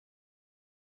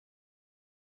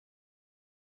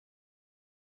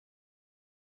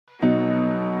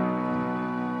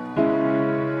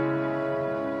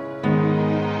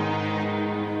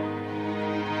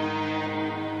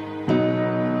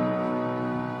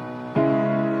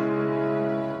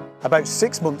About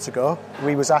 6 months ago,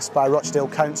 we was asked by Rochdale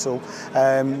Council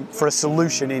for a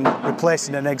solution in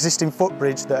replacing an existing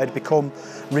footbridge that had become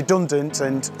redundant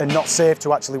and not safe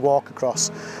to actually walk across.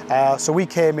 So we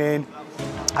came in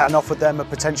and offered them a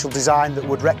potential design that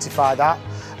would rectify that,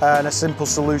 and a simple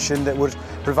solution that would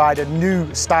provide a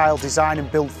new style design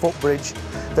and build footbridge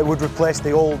that would replace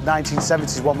the old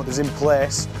 1970s one that was in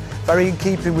place, very in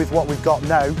keeping with what we've got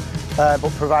now,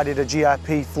 but provided a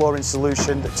GRP flooring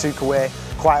solution that took away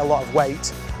quite a lot of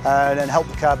weight and helped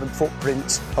the carbon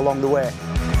footprint along the way.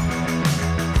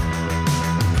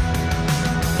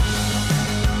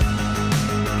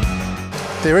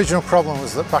 The original problem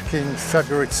was that back in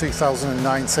February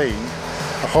 2019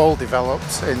 a hole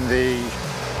developed in the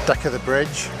deck of the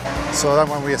bridge. So then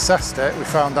when we assessed it, we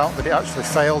found out that it actually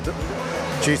failed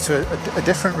due to a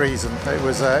different reason.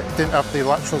 It didn't have the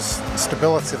lateral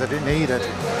stability that it needed,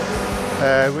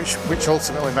 which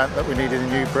ultimately meant that we needed a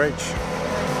new bridge.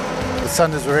 The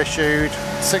tenders were issued,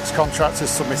 6 contractors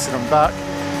submitted them back,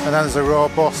 and then there's a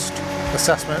robust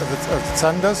assessment of the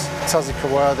tenders.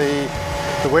 Taziker were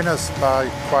the winners by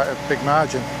quite a big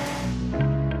margin.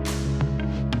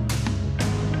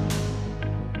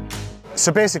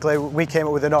 So basically we came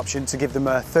up with an option to give them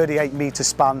a 38-metre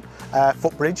span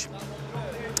footbridge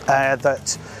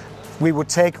that we would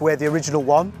take away the original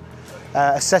one,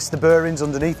 assess the bearings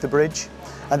underneath the bridge,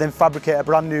 and then fabricate a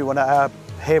brand new one at our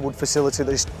Heywood facility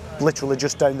that is literally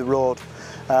just down the road.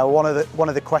 One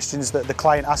of the questions that the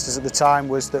client asked us at the time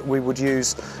was that we would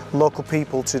use local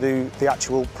people to do the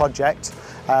actual project,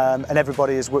 and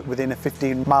everybody is within a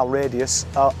 15-mile radius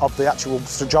of the actual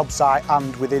job site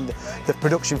and within the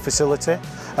production facility,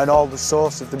 and all the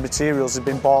source of the materials have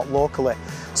been bought locally.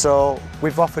 So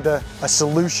we've offered a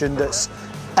solution that's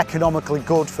economically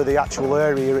good for the actual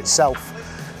area itself.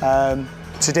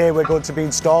 Today we're going to be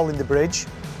installing the bridge.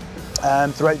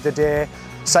 Throughout the day,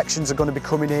 sections are going to be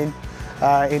coming in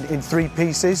 3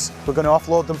 pieces. We're going to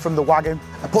offload them from the wagon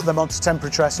and put them onto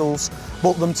temporary trestles,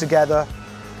 bolt them together,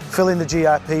 fill in the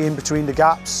GRP in between the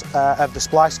gaps of the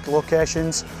splice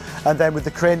locations, and then with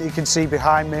the crane that you can see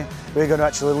behind me, we're going to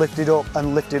actually lift it up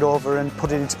and lift it over and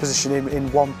put it into position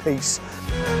in one piece.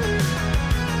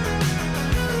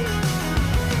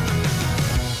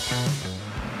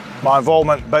 My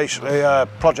involvement, basically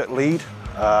project lead,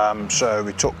 so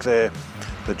we took the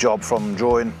job from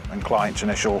drawing and client's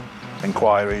initial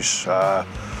inquiries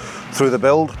through the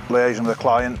build, liaising with the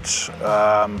client,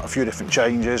 a few different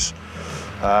changes,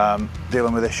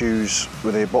 dealing with issues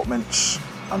with the abutments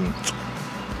and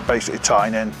basically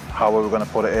tying in how we were going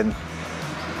to put it in,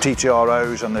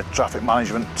 TTROs and the traffic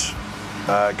management,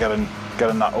 getting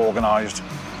that organised.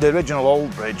 The original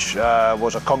old bridge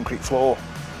was a concrete floor,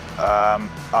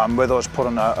 and with us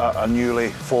putting a newly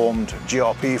formed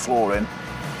GRP floor in,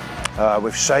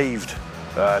 we've saved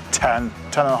 10.5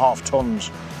 tonnes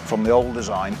from the old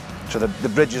design. So the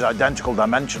bridge is identical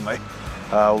dimensionally,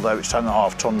 although it's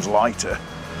 10.5 tonnes lighter.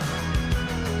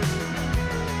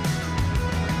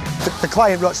 The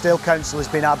client, Rochdale Council, has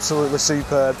been absolutely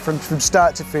superb from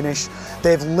start to finish.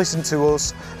 They've listened to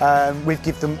us, we've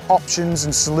given them options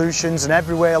and solutions, and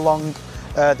every way along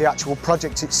the actual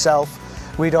project itself.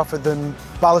 We'd offered them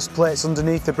ballast plates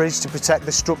underneath the bridge to protect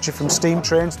the structure from steam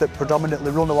trains that predominantly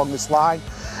run along this line.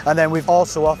 And then we've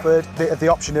also offered the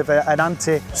option of an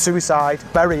anti-suicide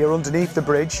barrier underneath the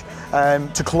bridge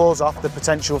to close off the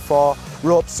potential for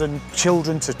ropes and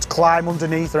children to climb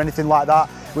underneath or anything like that,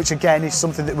 which again is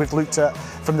something that we've looked at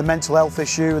from the mental health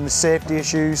issue and the safety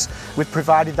issues. We've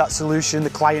provided that solution, the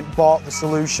client bought the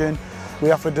solution. We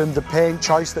offered them the paint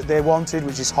choice that they wanted,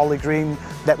 which is Holly Green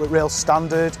Network Rail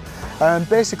standard. And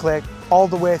basically, all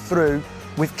the way through,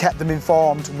 we've kept them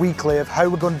informed weekly of how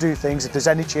we're going to do things, if there's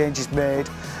any changes made,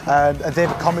 and they've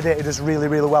accommodated us really,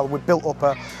 really well. We've built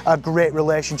up a great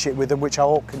relationship with them, which I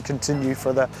hope can continue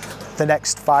for the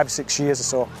next 5 or 6 years or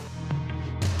so.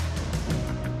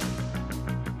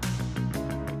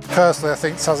 Personally, I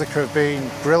think Taziker have been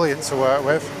brilliant to work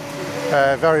with,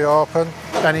 very open.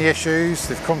 Any issues,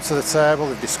 they've come to the table,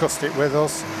 they've discussed it with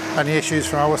us. Any issues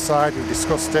from our side, we've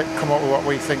discussed it, come up with what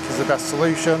we think is the best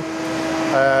solution.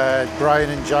 Brian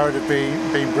and Jared have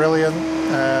been brilliant,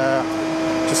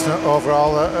 just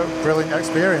overall a brilliant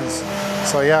experience.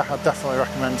 So yeah, I'd definitely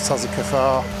recommend Taziker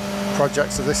for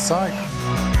projects of this type.